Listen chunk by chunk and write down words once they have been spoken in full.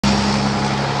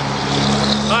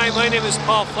Hi, my name is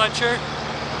Fletcher.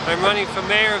 I'm running for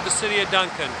Mayor of the City of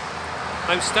Duncan.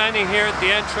 I'm standing here at the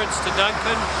entrance to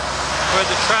Duncan where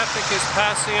the traffic is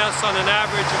passing us on an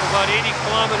average of about 80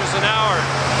 kilometers an hour.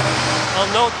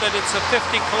 I'll note that it's a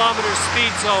 50-kilometer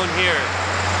speed zone here.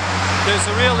 There's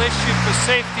a real issue for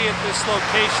safety at this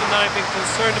location that I've been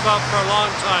concerned about for a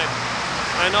long time,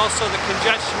 and also the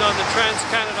congestion on the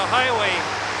Trans-Canada Highway,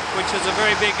 which is a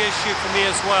very big issue for me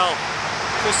as well.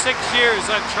 For 6 years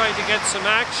I've tried to get some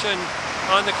action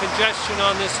on the congestion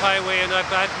on this highway, and I've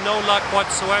had no luck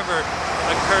whatsoever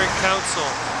at current council.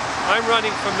 I'm running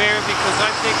for mayor because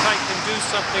I think I can do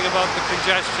something about the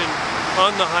congestion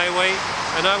on the highway,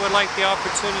 and I would like the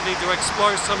opportunity to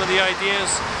explore some of the ideas,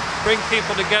 bring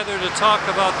people together to talk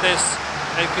about this,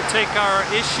 and can take our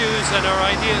issues and our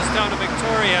ideas down to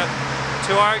Victoria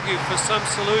to argue for some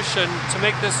solution to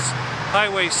make this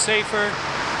highway safer,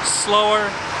 slower,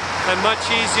 and much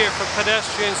easier for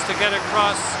pedestrians to get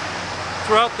across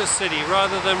throughout the city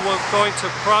rather than going to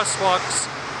crosswalks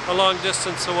a long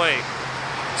distance away.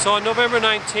 So on November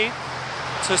 19th,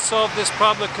 to solve this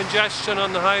problem of congestion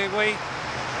on the highway,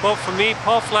 vote for me,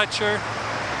 Fletcher,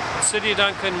 City of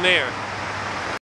Duncan Mayor.